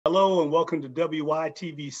Hello and welcome to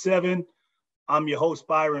WYTV7. I'm your host,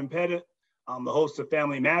 Byron Pettit. I'm the host of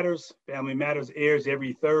Family Matters. Family Matters airs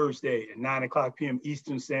every Thursday at 9 o'clock p.m.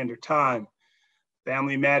 Eastern Standard Time.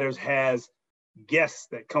 Family Matters has guests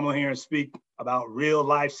that come on here and speak about real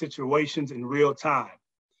life situations in real time.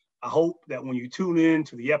 I hope that when you tune in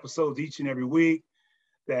to the episodes each and every week,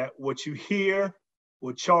 that what you hear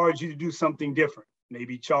will charge you to do something different,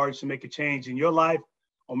 maybe charge to make a change in your life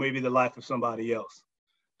or maybe the life of somebody else.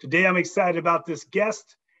 Today, I'm excited about this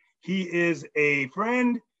guest. He is a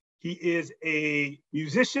friend. He is a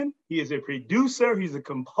musician. He is a producer. He's a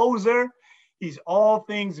composer. He's all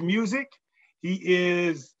things music.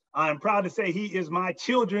 I'm proud to say he is my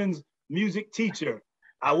children's music teacher.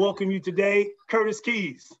 I welcome you today, Curtis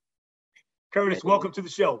Keys. Curtis, welcome to the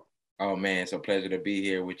show. Oh man, it's a pleasure to be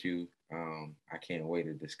here with you. I can't wait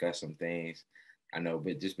to discuss some things. I know,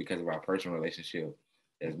 but just because of our personal relationship,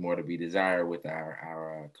 there's more to be desired with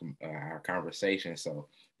our conversation. So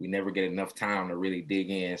we never get enough time to really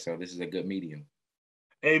dig in. So this is a good medium.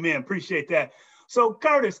 Amen. Appreciate that. So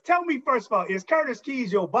Curtis, tell me first of all, is Curtis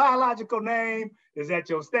Keys your biological name? Is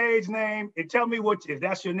that your stage name? And tell me if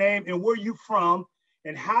that's your name and where you from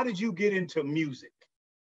and how did you get into music?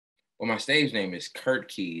 Well, my stage name is Kurt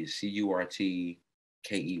Keys, Curtkeyz.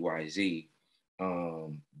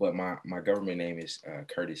 But my government name is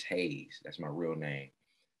Curtis Hayes. That's my real name.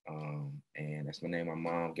 And that's the name my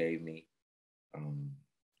mom gave me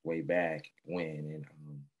way back when. And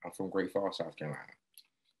I'm from Great Falls, South Carolina.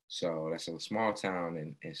 So that's a small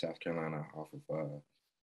town in South Carolina off of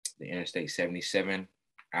the Interstate 77,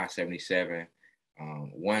 I-77,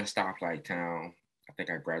 one stoplight town. I think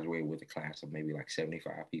I graduated with a class of maybe like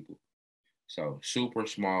 75 people. So super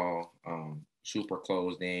small, super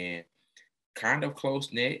closed in, kind of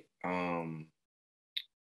close knit,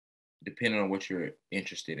 depending on what you're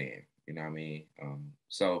interested in. You know what I mean?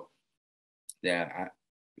 So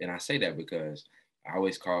I say that because I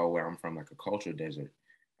always call where I'm from like a culture desert,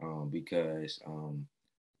 because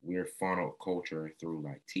we're funneled culture through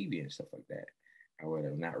like TV and stuff like that.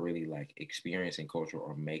 However, not really like experiencing culture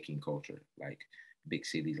or making culture like big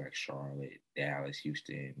cities like Charlotte, Dallas,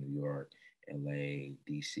 Houston, New York, LA,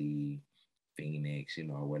 DC, Phoenix,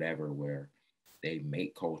 whatever, where they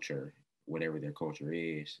make culture, whatever their culture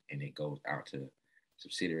is, and it goes out to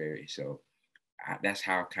subsidiaries. So that's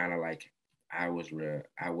how kind of like I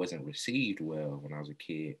wasn't received well when I was a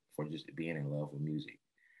kid for just being in love with music.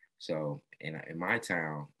 So in my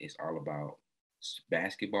town, it's all about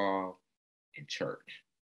basketball and church.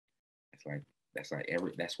 It's like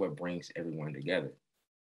that's what brings everyone together.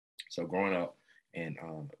 So growing up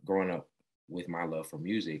with my love for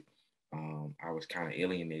music, I was kind of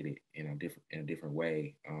alienated in a different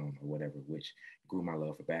way, or whatever, which grew my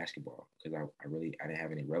love for basketball because I didn't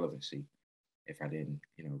have any relevancy if I didn't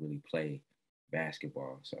really play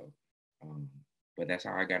basketball. So, but that's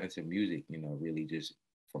how I got into music. Really just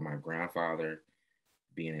from my grandfather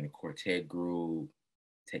being in a quartet group,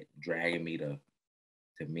 dragging me to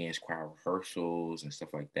men's choir rehearsals and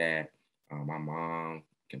stuff like that. My mom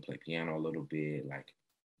can play piano a little bit, like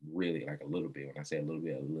really like a little bit. When I say a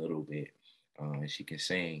little bit, and she can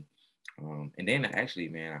sing. And then actually,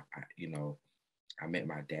 man, I met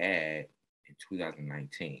my dad in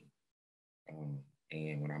 2019.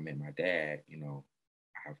 And when I met my dad,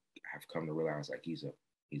 I've come to realize like he's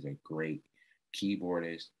a great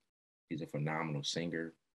keyboardist. He's a phenomenal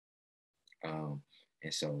singer. And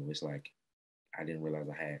so it's like I didn't realize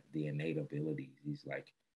I had the innate abilities. He's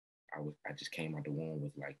like I just came out the womb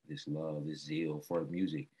with like this love, this zeal for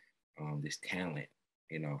music, this talent.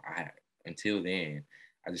 Until then,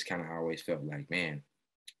 I just kind of always felt like, man,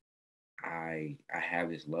 I have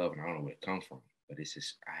this love and I don't know where it comes from, but it's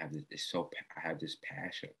just I have this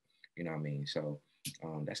passion. You know what I mean? So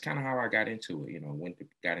that's kind of how I got into it.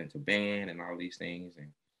 Got into band and all these things,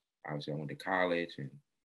 and obviously I went to college, and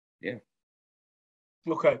yeah.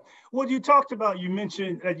 Okay. Well, you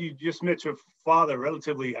mentioned that you just met your father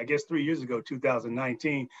relatively, I guess, 3 years ago,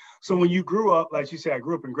 2019. So when you grew up, like you said, I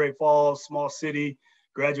grew up in Great Falls, small city,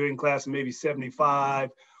 graduating class of maybe 75.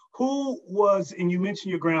 And you mentioned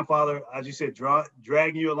your grandfather, as you said,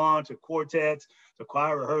 dragging you along to quartets, to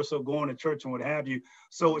choir rehearsal, going to church and what have you.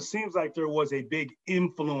 So it seems like there was a big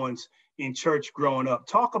influence in church growing up.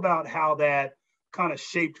 Talk about how that kind of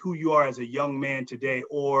shaped who you are as a young man today,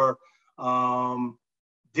 or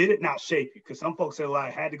did it not shape you? Because some folks say, well, I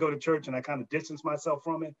had to go to church and I kind of distanced myself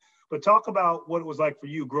from it. But talk about what it was like for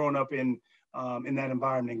you growing up in that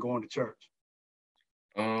environment and going to church.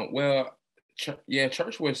 Well,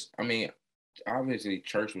 church was, I mean, obviously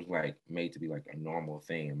church was like made to be like a normal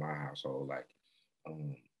thing in my household. Like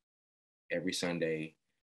every Sunday,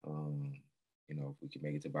 Um, you know, if we could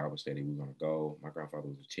make it to Bible study, we're gonna go. My grandfather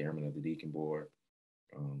was the chairman of the deacon board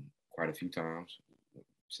quite a few times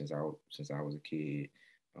since I was a kid.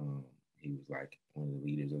 Um, he was like one of the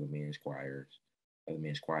leaders of the men's choir,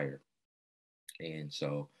 and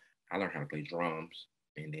so I learned how to play drums,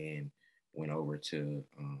 and then went over to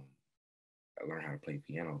I learned how to play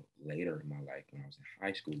piano later in my life when I was in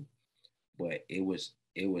high school. But it was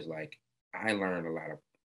like I learned a lot of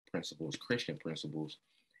principles, Christian principles,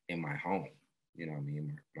 in my home. You know what I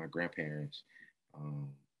mean? My grandparents, um,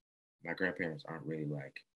 my grandparents aren't really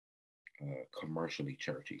like commercially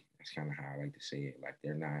churchy. That's kind of how I like to say it. Like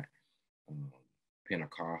they're not um,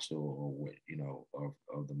 Pentecostal or what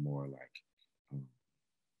of the more like um,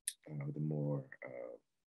 the more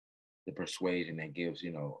the persuasion that gives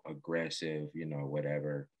aggressive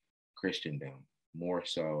whatever Christendom, more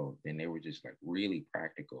so than they were just like really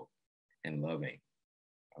practical and loving.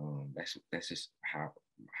 That's just how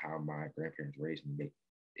my grandparents raised me.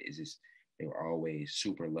 They were always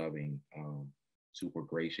super loving, super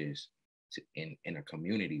gracious in a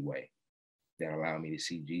community way that allowed me to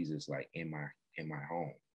see Jesus like in my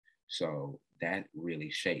home. So that really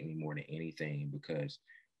shaped me more than anything, because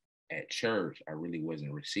at church I really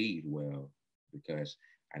wasn't received well because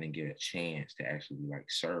I didn't get a chance to actually like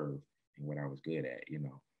serve in what I was good at.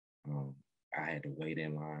 I had to wait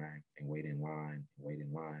in line and wait in line and wait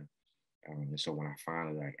in line. And so when I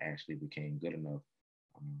finally like actually became good enough,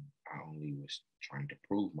 I only was trying to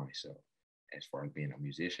prove myself as far as being a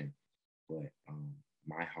musician. But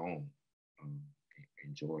my home um,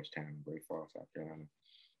 in Georgetown, Great Falls, South Carolina,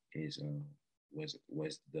 is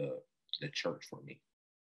was the church for me.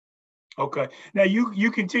 Okay. Now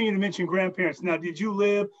you continue to mention grandparents. Now, did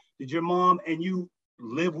your mom and you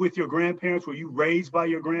live with your grandparents? Were you raised by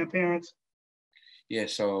your grandparents? Yeah.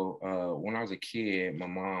 So when I was a kid,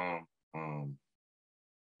 um,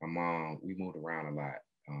 we moved around a lot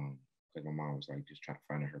because my mom was like just trying to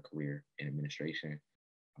find her career in administration.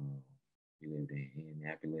 Um, we lived in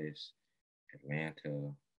Indianapolis,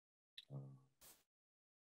 Atlanta. Um,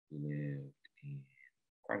 we lived in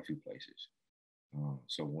quite a few places.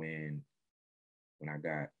 So when I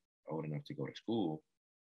got old enough to go to school,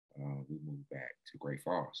 we moved back to Great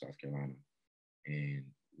Falls, South Carolina, and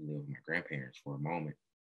we lived with my grandparents for a moment.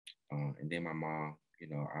 And then my mom,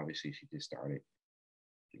 obviously she just started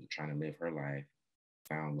trying to live her life,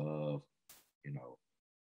 found love, you know,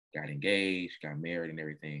 got engaged, got married, and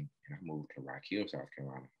everything. And I moved to Rock Hill, South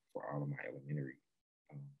Carolina, for all of my elementary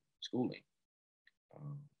um, schooling.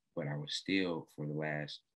 Um, but I was still, for the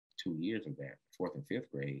last 2 years of that, fourth and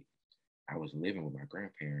fifth grade, I was living with my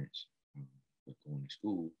grandparents, but going to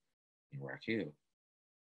school in Rock Hill.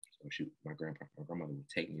 So my grandmother would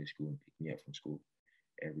take me to school and pick me up from school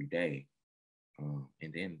every day.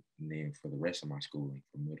 And then for the rest of my schooling,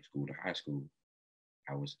 from middle school to high school,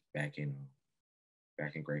 I was back in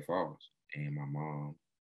Great Falls, and my mom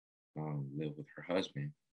lived with her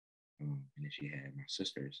husband, and then she had my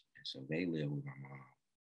sisters, and so they lived with my mom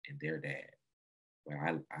and their dad. But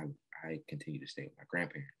I continued to stay with my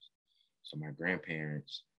grandparents. So my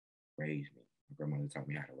grandparents raised me. My grandmother taught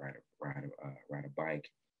me how to ride a bike,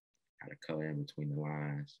 how to color in between the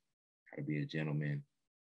lines, how to be a gentleman,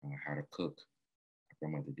 how to cook. My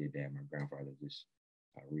grandmother did that. My grandfather just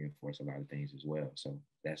reinforced a lot of things as well. So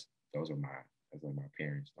those are my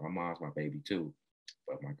parents. My mom's my baby too,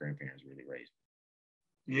 but my grandparents really raised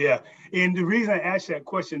Yeah. And the reason I asked that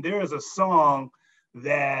question, there is a song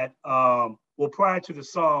that, well, prior to the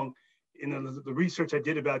song, in the research I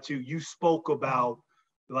did about you, you spoke about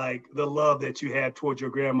like the love that you had towards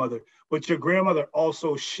your grandmother, but your grandmother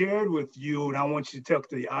also shared with you, and I want you to tell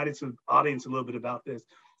the audience a little bit about this,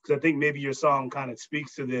 because I think maybe your song kind of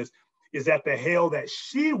speaks to this, is that the hell that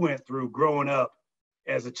she went through growing up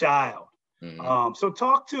as a child. me. Mm-hmm.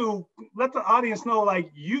 So let the audience know,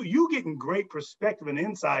 like you getting great perspective and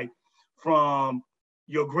insight from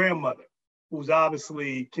your grandmother, who's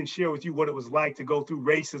obviously can share with you what it was like to go through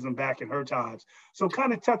racism back in her times. So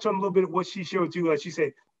kind of touch on a little bit of what she shared with you, like she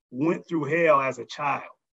said, went through hell as a child.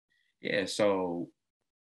 Yeah. So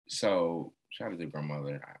shout out to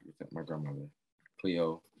grandmother. My grandmother,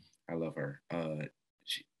 Cleo. I love her.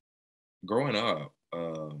 Growing up,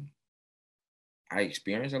 I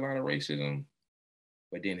experienced a lot of racism,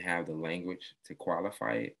 but didn't have the language to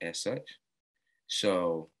qualify it as such.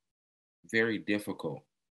 So very difficult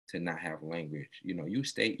to not have language. You'll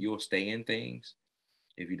stay in things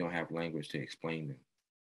if you don't have language to explain them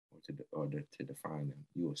or to define them.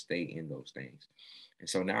 You will stay in those things. And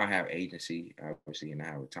so now I have agency, obviously, and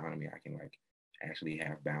I have autonomy. I can like actually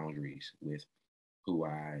have boundaries with who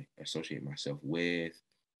I associate myself with,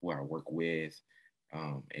 who I work with.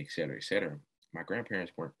 et cetera, et cetera. My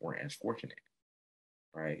grandparents weren't as fortunate,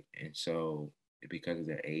 right? And so because of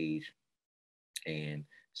their age and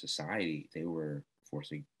society, they were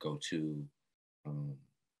forced to go to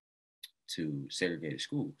segregated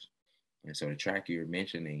schools. And so the track you're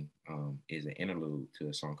mentioning is an interlude to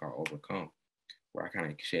a song called "Overcome," where I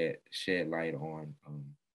kind of shed light on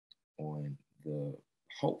the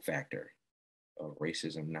hope factor of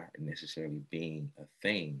racism not necessarily being a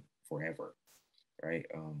thing forever, right?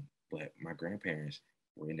 But my grandparents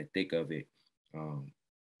were in the thick of it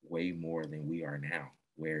way more than we are now,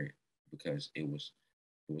 because it was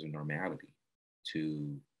a normality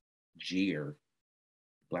to jeer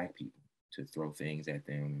Black people, to throw things at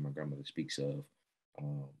them. And my grandmother speaks of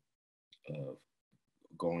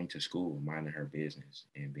going to school, minding her business,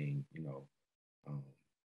 and being,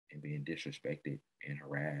 and being disrespected and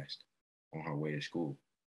harassed on her way to school.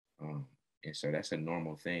 And so that's a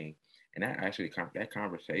normal thing. And that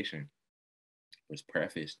conversation was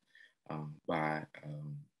prefaced by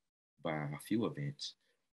a few events.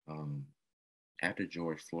 After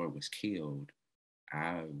George Floyd was killed,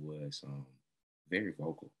 I was very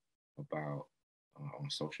vocal about on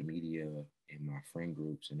social media and my friend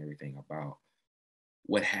groups and everything about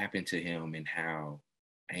what happened to him and how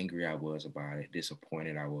angry I was about it,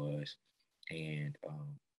 disappointed I was. And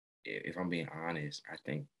if I'm being honest, I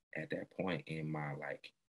think at that point in my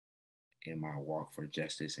walk for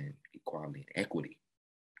justice and equality and equity,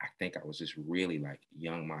 I think I was just really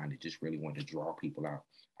young-minded, just really wanted to draw people out.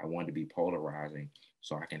 I wanted to be polarizing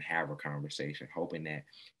so I can have a conversation, hoping that,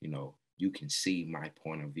 you can see my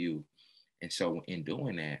point of view. And so in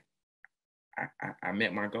doing that, I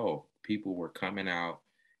met my goal. People were coming out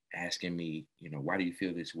asking me, why do you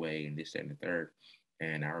feel this way, and this, that, and the third.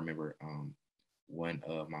 And I remember one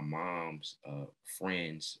of my mom's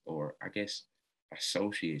friends, or I guess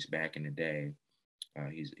associates back in the day,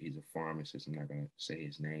 he's a pharmacist, I'm not going to say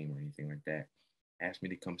his name or anything like that, asked me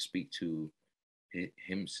to come speak to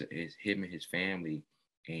him and his family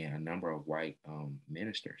and a number of white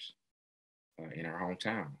ministers in our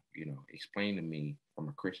hometown, explain to me from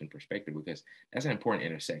a Christian perspective, because that's an important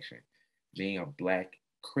intersection. Being a Black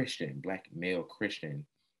Christian, Black male Christian,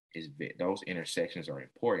 those intersections are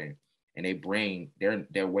important, and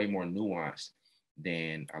they're way more nuanced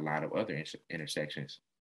than a lot of other intersections.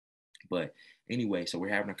 But anyway, so we're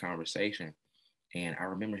having a conversation, and I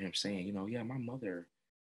remember him saying, yeah, my mother,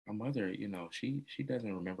 she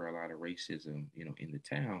doesn't remember a lot of racism, in the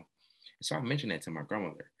town. And so I mentioned that to my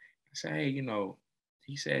grandmother. I said, hey,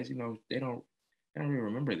 he says, they don't really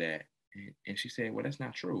remember that. And she said, well, that's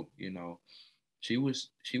not true. She was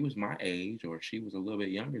my age, or she was a little bit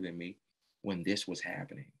younger than me when this was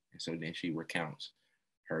happening. And so then she recounts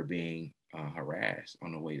her being harassed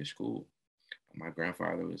on the way to school. My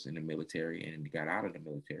grandfather was in the military and got out of the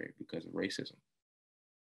military because of racism.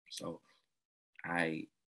 So I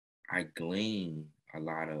glean a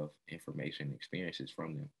lot of information and experiences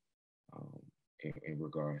from them in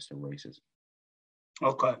regards to racism.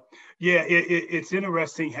 Okay. Yeah, it's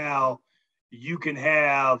interesting how you can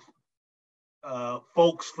have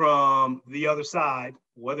folks from the other side,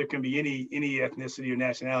 whether it can be any ethnicity or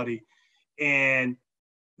nationality, and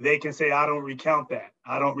they can say, I don't recount that.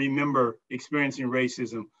 I don't remember experiencing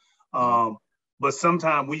racism. But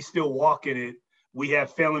sometimes we still walk in it. We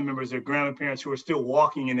have family members or grandparents who are still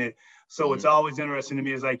walking in it. So It's always interesting to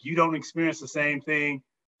me. It's like, you don't experience the same thing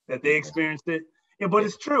that they experienced it. Yeah, but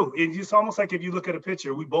it's true. It's just almost like if you look at a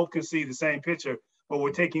picture, we both can see the same picture, but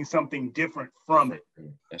we're taking something different from it.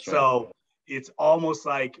 That's right. So it's almost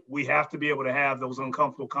like we have to be able to have those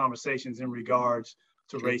uncomfortable conversations in regards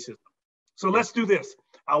to racism. So let's do this.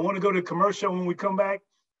 I want to go to commercial. When we come back,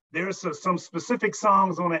 there's some specific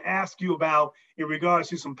songs I want to ask you about in regards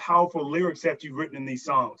to some powerful lyrics that you've written in these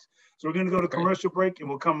songs. So we're going to go to commercial break, and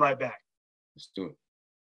we'll come right back. Let's do it.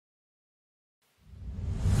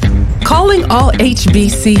 Calling all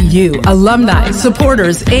HBCU alumni,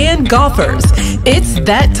 supporters, and golfers. It's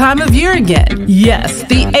that time of year again. Yes,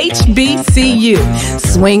 the HBCU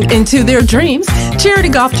Swing Into Their Dreams charity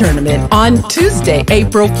golf tournament on Tuesday,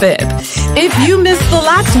 April 5th. If you missed the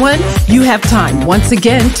last one, you have time once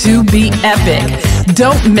again to be epic.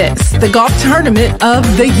 Don't miss the golf tournament of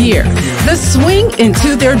the year. the Swing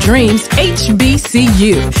Into Their Dreams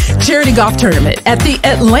HBCU Charity Golf Tournament at the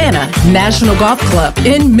Atlanta National Golf Club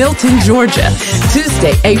in Milton, Georgia,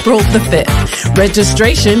 Tuesday, April the 5th.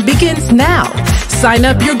 Registration begins now. Sign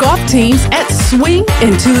up your golf teams at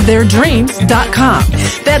swingintotheirdreams.com.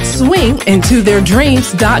 That's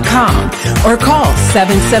swingintotheirdreams.com or call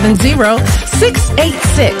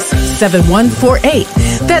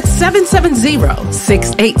 770-686-7148. That's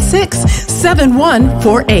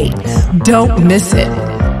 770-686-7148. Don't miss it.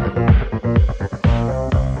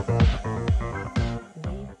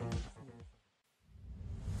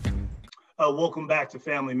 Welcome back to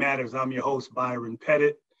Family Matters. I'm your host, Byron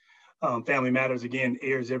Pettit. Family Matters, again,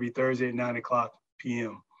 airs every Thursday at 9 o'clock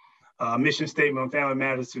p.m. Mission statement on Family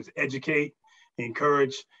Matters is educate,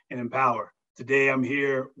 encourage, and empower. Today, I'm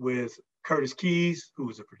here with Curtis Keys, who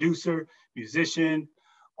is a producer, musician,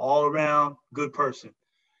 all-around good person.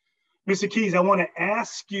 Mr. Keys, I want to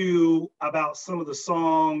ask you about some of the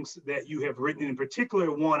songs that you have written. In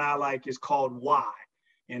particular, one I like is called Why.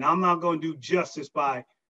 And I'm not going to do justice by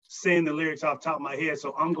saying the lyrics off the top of my head,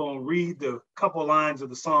 so I'm going to read the couple lines of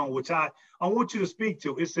the song, which I want you to speak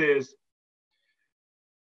to. It says,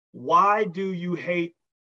 why do you hate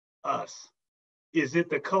us? Is it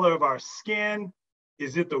the color of our skin?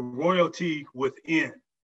 Is it the royalty within?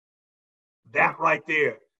 That right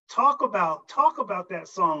there. Talk about that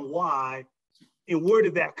song, Why, and where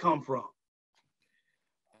did that come from?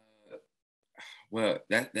 Well,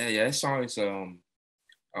 that song is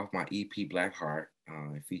off my EP Black Heart.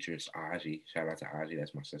 It features Aji. Shout out to Aji,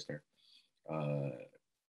 that's my sister.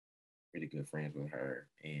 Really good friends with her.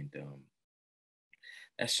 And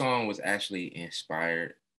that song was actually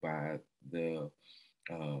inspired by the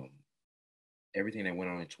everything that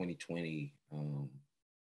went on in 2020.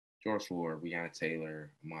 George Floyd, Breonna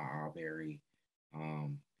Taylor, Ahmaud Arbery,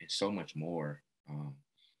 and so much more.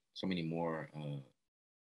 So many more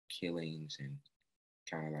killings and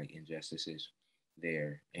kind of like injustices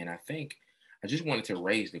there. And I think I just wanted to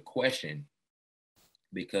raise the question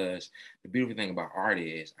because the beautiful thing about art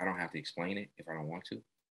is I don't have to explain it if I don't want to.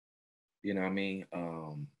 You know what I mean?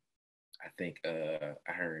 I think I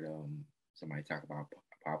heard somebody talk about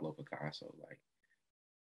Pablo Picasso. Like,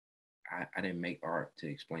 I didn't make art to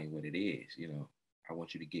explain what it is. You know, I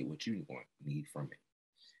want you to get what you need from it.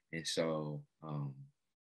 And so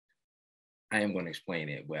I am going to explain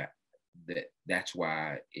it, but that's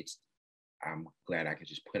why I'm glad I can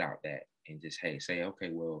just put out that and just, say, okay,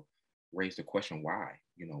 well, raise the question, why?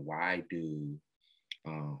 You know, why do,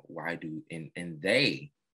 and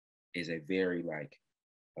they is a very like,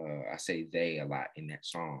 I say they a lot in that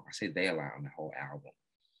song. I say they a lot on the whole album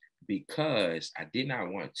because I did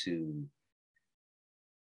not want to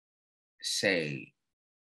say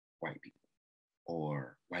white people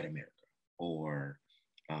or white America or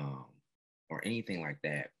anything like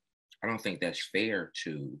that. I don't think that's fair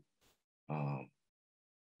to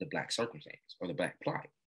the Black circumstance or the Black plight,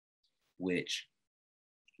 which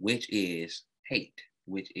is hate,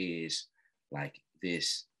 which is like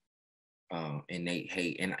this innate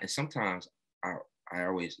hate. And sometimes I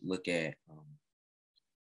always look at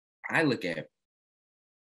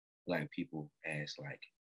Black people as like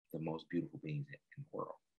the most beautiful beings in the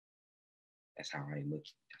world. That's how I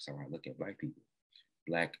look at Black people.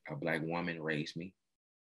 A Black woman raised me.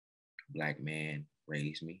 A Black man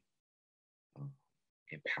raised me.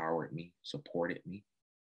 Empowered me, supported me,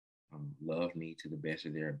 loved me to the best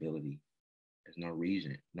of their ability. There's no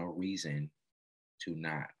reason to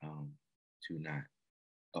not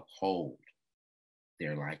uphold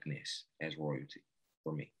their likeness as royalty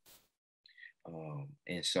for me.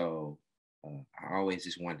 And so I always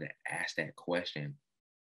just wanted to ask that question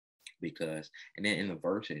because, and then in the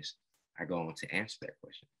verses, I go on to answer that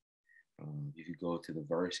question. If you go to the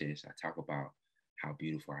verses, I talk about how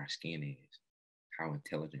beautiful our skin is, how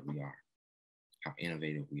intelligent we are, how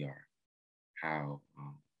innovative we are, how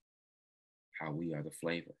we are the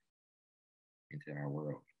flavor into our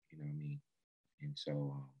world. You know what I mean? And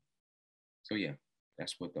so yeah,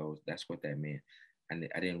 that's what that meant. And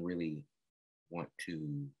I didn't really want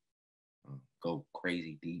to go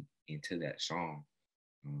crazy deep into that song,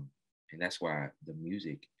 and that's why the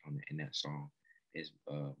music in that song is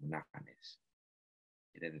monotonous.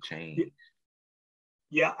 It doesn't change.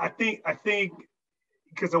 Yeah, I think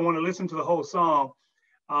because I want to listen to the whole song.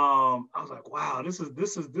 I was like, wow, this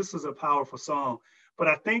is a powerful song. But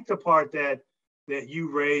I think the part that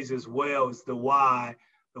you raise as well is the why.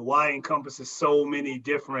 The why encompasses so many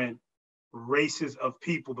different races of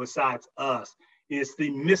people besides us. It's the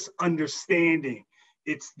misunderstanding.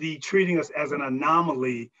 It's the treating us as an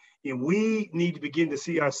anomaly. And we need to begin to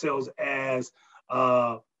see ourselves as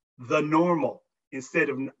the normal instead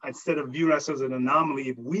of viewing ourselves as an anomaly.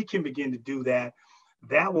 If we can begin to do that,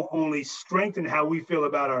 that will only strengthen how we feel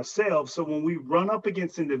about ourselves. So when we run up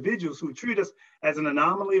against individuals who treat us as an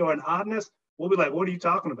anomaly or an oddness, we'll be like, what are you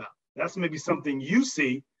talking about? That's maybe something you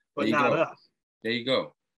see, but not us. There you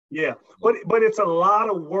go. Yeah, but it's a lot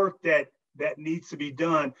of work that needs to be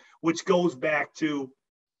done, which goes back to,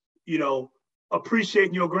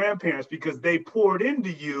 appreciating your grandparents because they poured into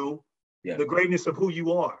you the greatness of who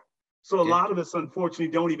you are. So a lot of us, unfortunately,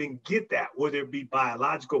 don't even get that, whether it be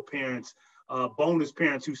biological parents, bonus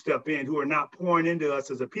parents who step in, who are not pouring into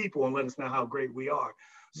us as a people and let us know how great we are.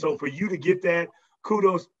 So for you to get that,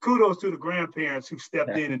 kudos to the grandparents who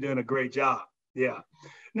stepped in and doing a great job. Yeah.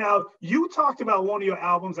 Now, you talked about one of your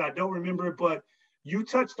albums. I don't remember it, but you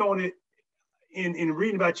touched on it in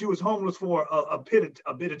reading about you was homeless for a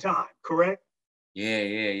bit of time, correct?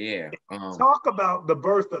 Yeah. Talk about the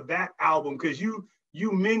birth of that album, because you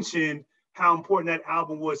mentioned how important that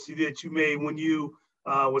album was that you made when you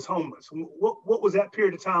was homeless. What was that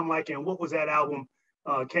period of time like, and what was that album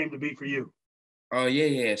came to be for you? Oh,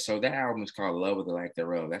 yeah. So that album is called Love with the Lack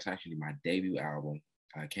Thereof. That's actually my debut album.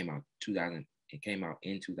 It came out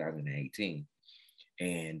in 2018.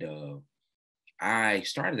 And I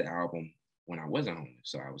started the album when I wasn't homeless.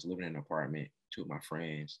 So I was living in an apartment, two of my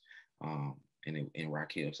friends, in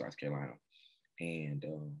Rock Hill, South Carolina. And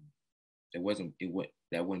that wouldn't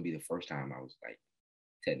be the first time I was like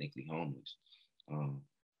technically homeless.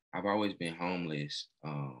 I've always been homeless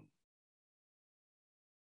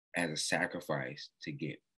as a sacrifice to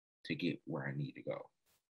get where I need to go.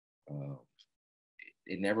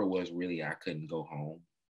 It never was really I couldn't go home.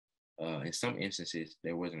 In some instances,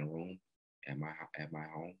 there wasn't a room at my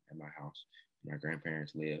house. My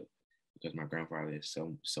grandparents lived, because my grandfather is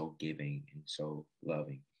so giving and so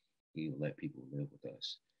loving. He would let people live with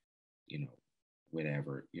us,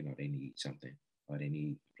 whatever, they need something or they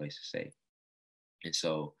need a place to stay. And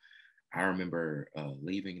so I remember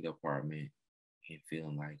leaving the apartment and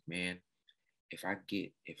feeling like, man, if I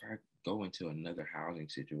go into another housing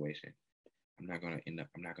situation, I'm not gonna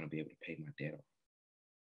be able to pay my debt off.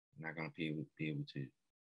 I'm not gonna be able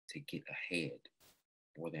to get ahead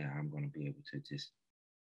more than I'm gonna be able to just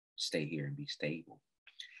stay here and be stable.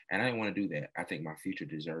 And I didn't want to do that. I think my future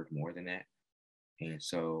deserved more than that. And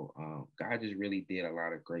so God just really did a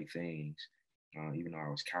lot of great things. Even though I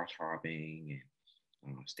was couch hopping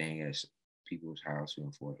and staying at people's house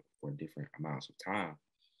for different amounts of time,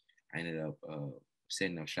 I ended up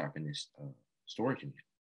setting up shop in this storage unit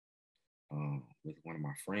with one of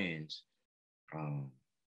my friends.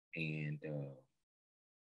 And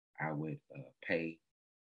I would pay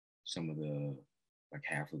some of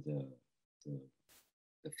half of the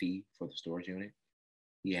fee for the storage unit.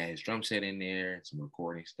 He had his drum set in there and some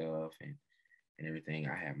recording stuff and everything.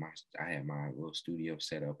 I had my little studio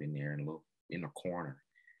set up in there, and in the corner.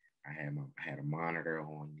 I had a monitor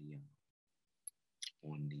on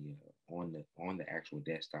the actual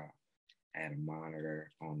desktop. I had a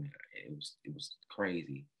monitor on it. It was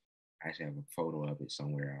crazy. I actually have a photo of it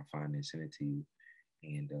somewhere. I'll find it and send it to you.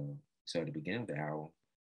 And so at the beginning of the album,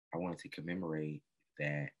 I wanted to commemorate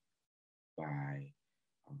that by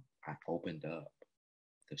I opened up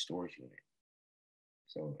the storage unit.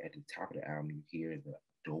 So at the top of the album, you hear the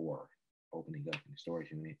door opening up in the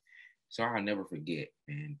storage unit. So I'll never forget,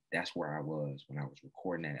 and that's where I was when I was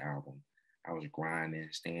recording that album. I was grinding,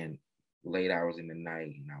 staying late hours in the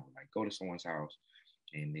night, and I would like go to someone's house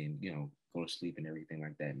and then, go to sleep and everything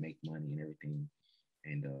like that, make money and everything.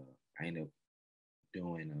 And I ended up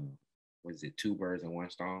doing, two birds in one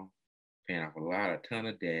stone, paying off a ton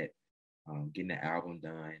of debt, getting the album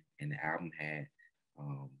done. And the album had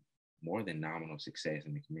more than nominal success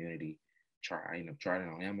in the community. Tried it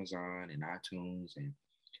on Amazon and iTunes, and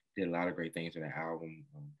did a lot of great things with the album.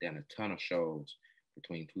 Done a ton of shows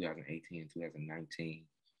between 2018 and 2019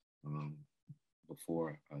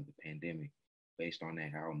 before the pandemic, based on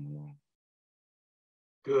that album alone.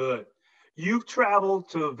 Good. You've traveled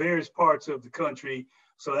to various parts of the country,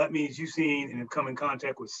 so that means you've seen and have come in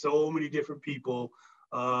contact with so many different people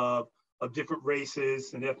of different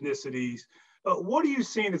races and ethnicities. What are you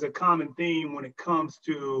seeing as a common theme when it comes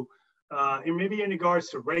to, and maybe in regards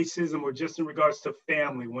to racism or just in regards to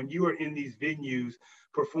family, when you are in these venues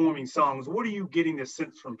performing songs? What are you getting the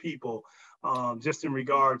sense from people just in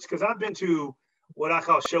regards? Because I've been to what I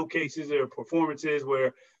call showcases or performances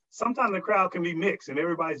where sometimes the crowd can be mixed and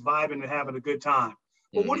everybody's vibing and having a good time.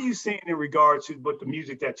 But what are you seeing in regards to the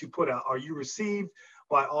music that you put out? Are you received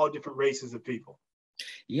by all different races of people?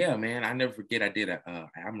 Yeah, man. I never forget I did an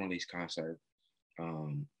album release concert.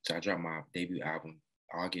 So I dropped my debut album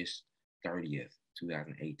August 30th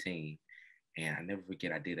 2018. And I never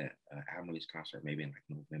forget, I did a album release concert maybe in like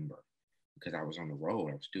November, because I was on the road.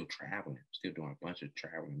 I was still traveling, still doing a bunch of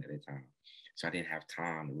traveling at that time. So I didn't have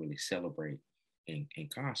time to really celebrate in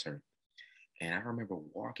concert. And I remember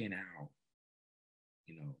walking out,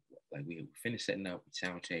 you know, like we finished setting up,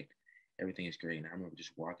 sound checked, everything is great. And I remember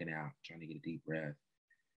just walking out, trying to get a deep breath,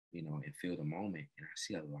 you know, and feel the moment. And I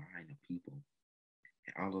see a line of people.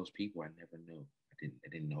 And all those people I never knew. I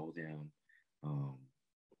didn't know them. Uh,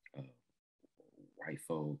 white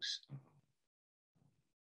folks,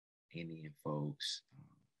 Indian folks,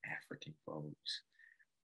 African folks,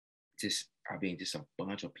 just a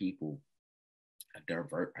bunch of people, a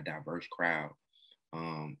diverse crowd.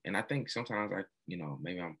 And I think sometimes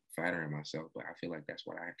maybe I'm flattering myself, but I feel like that's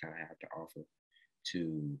what I kind of have to offer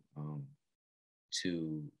to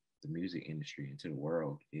the music industry and to the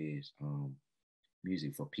world is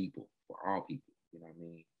music for people, for all people. You know what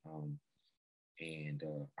I mean? And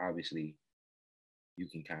obviously, you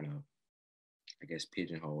can kind of, I guess,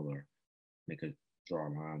 pigeonhole or draw a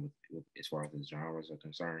line with as far as the genres are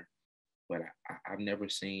concerned. But I've never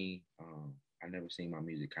seen my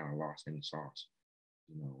music kind of lost in the sauce.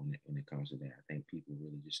 You know, when it comes to that, I think people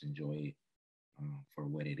really just enjoy it for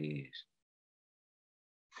what it is.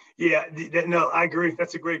 Yeah, no, I agree.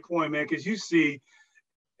 That's a great point, man. Because you see,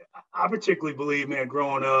 I particularly believe, man,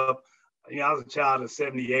 growing up, you know, I was a child of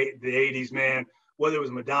 '78, the '80s, man. Whether it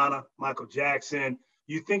was Madonna, Michael Jackson,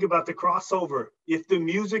 you think about the crossover. If the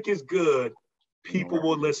music is good, people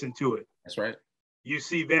will listen to it. That's right. You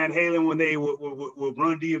see Van Halen when they would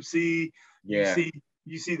Run DMC. Yeah.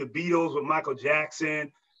 You see the Beatles with Michael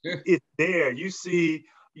Jackson. It's there. You see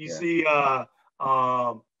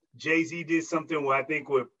Jay-Z did something where I think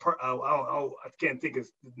I can't think of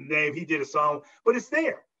the name. He did a song, but it's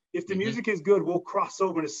there. If the music is good, we'll cross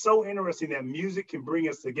over. And it's so interesting that music can bring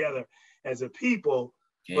us together as a people.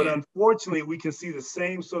 Yeah. But unfortunately, we can see the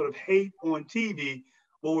same sort of hate on TV,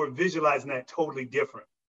 but we're visualizing that totally different.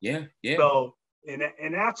 Yeah, yeah. So,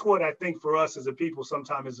 and that's what I think for us as a people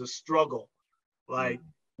sometimes is a struggle. Like,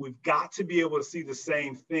 we've got to be able to see the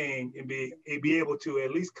same thing and be able to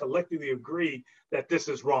at least collectively agree that this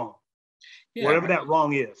is wrong. Yeah, whatever that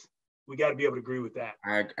wrong is, we got to be able to agree with that.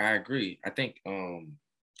 I agree. I think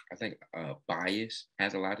bias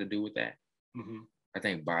has a lot to do with that. Mm-hmm. I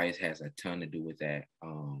think bias has a ton to do with that,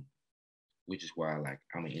 which is why, like,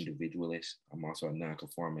 I'm an individualist. I'm also a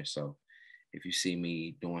nonconformist. So if you see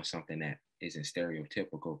me doing something that isn't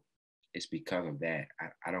stereotypical, it's because of that.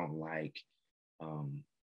 I don't like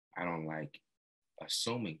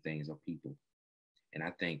assuming things of people. And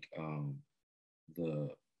I think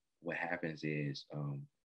what happens is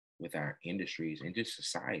with our industries and just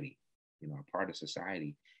society, you know, a part of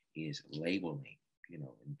society is labeling, you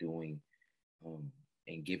know, and doing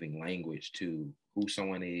and giving language to who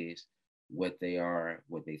someone is, what they are,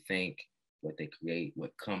 what they think, what they create,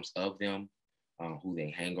 what comes of them, who they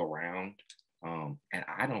hang around. And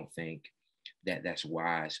I don't think that that's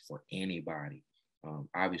wise for anybody.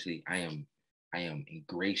 Obviously, I am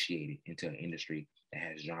ingratiated into an industry that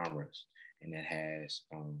has genres and that has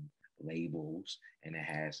labels and that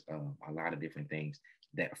has a lot of different things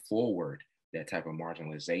that forward that type of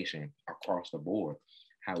marginalization across the board.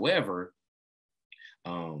 However,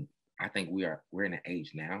 I think we're in an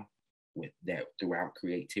age now with that throughout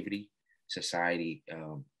creativity, society,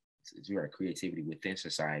 throughout creativity within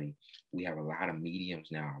society, we have a lot of mediums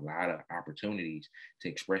now, a lot of opportunities to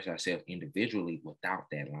express ourselves individually without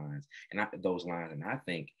those lines. And I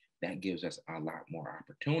think that gives us a lot more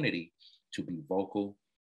opportunity to be vocal,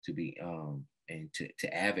 to be and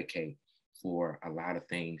to advocate for a lot of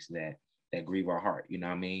things that grieve our heart. You know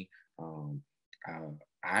what I mean?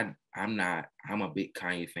 I'm a big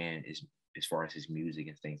Kanye fan as far as his music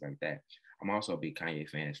and things like that. I'm also a big Kanye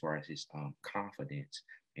fan as far as his confidence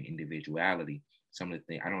and individuality. Some of the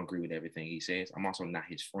things, I don't agree with everything he says. I'm also not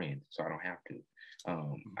his friend, so I don't have to.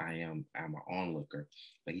 I'm an onlooker,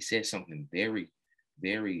 but he said something very,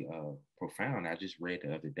 very profound. I just read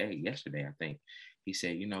the other day, yesterday, I think. He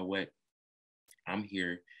said, you know what? I'm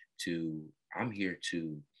here to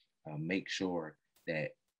make sure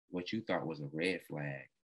that what you thought was a red flag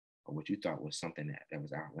or what you thought was something that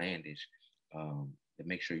was outlandish, to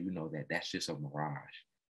make sure you know that that's just a mirage.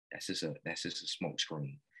 That's just a smoke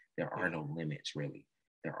screen. There are no limits, really.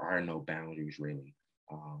 There are no boundaries, really.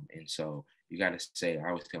 And so you got to say, I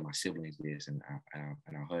always tell my siblings this, and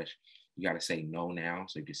I'll hush. You got to say no now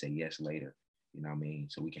so you can say yes later. You know what I mean?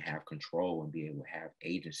 So we can have control and be able to have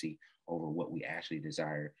agency over what we actually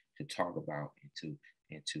desire to talk about and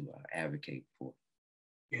to advocate for.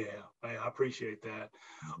 Yeah, I appreciate that.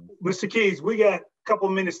 Mm-hmm. Mr. Keys, we got a couple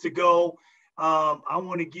minutes to go. I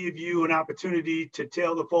want to give you an opportunity to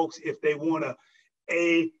tell the folks if they want to,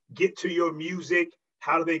 A, get to your music,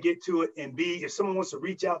 how do they get to it? And B, if someone wants to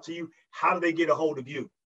reach out to you, how do they get a hold of you?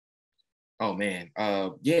 Oh man,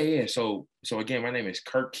 yeah. So again, my name is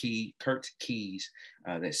Kurt Keys.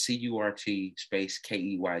 That's CURT space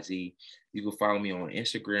KEYZ. You can follow me on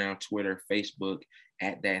Instagram, Twitter, Facebook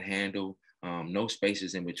at that handle. No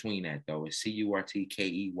spaces in between that though. It's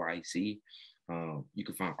CURTKEYZ. You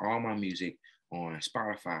can find all my music on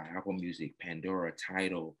Spotify, Apple Music, Pandora,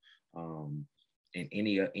 Tidal, and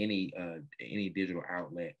any digital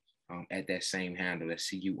outlet at that same handle.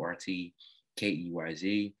 That's CURTKEYZ.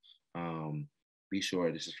 Be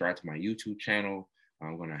sure to subscribe to my YouTube channel.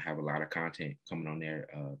 I'm gonna have a lot of content coming on there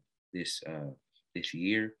this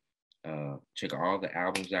year. Check all the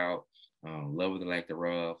albums out. Love of the Lack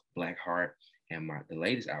Thereof, Black Heart, and the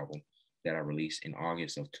latest album that I released in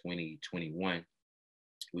August of 2021,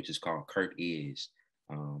 which is called Kurt Is.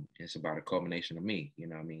 It's about a culmination of me, you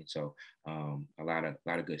know what I mean? So a lot of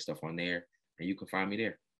good stuff on there, and you can find me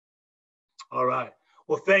there. All right.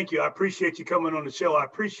 Well, thank you. I appreciate you coming on the show. I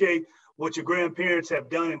appreciate what your grandparents have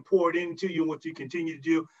done and poured into you and what you continue to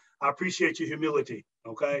do. I appreciate your humility.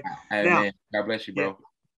 Okay. Hey, now, man, God bless you, bro. Yeah.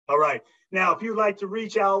 All right. Now, if you'd like to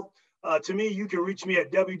reach out to me, you can reach me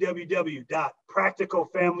at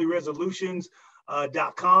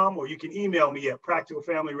www.practicalfamilyresolutions.com, or you can email me at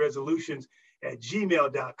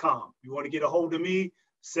practicalfamilyresolutions@gmail.com. If you want to get a hold of me,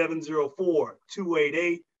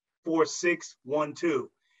 704-288-4612.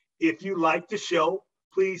 If you like the show,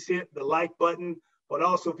 please hit the like button. But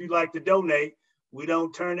also, if you'd like to donate, we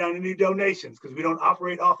don't turn down any donations because we don't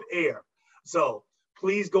operate off air. So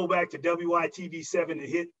please go back to WYTV7 and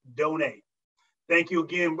hit donate. Thank you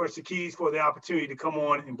again, Mr. Keys, for the opportunity to come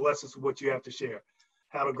on and bless us with what you have to share.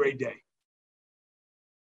 Have a great day.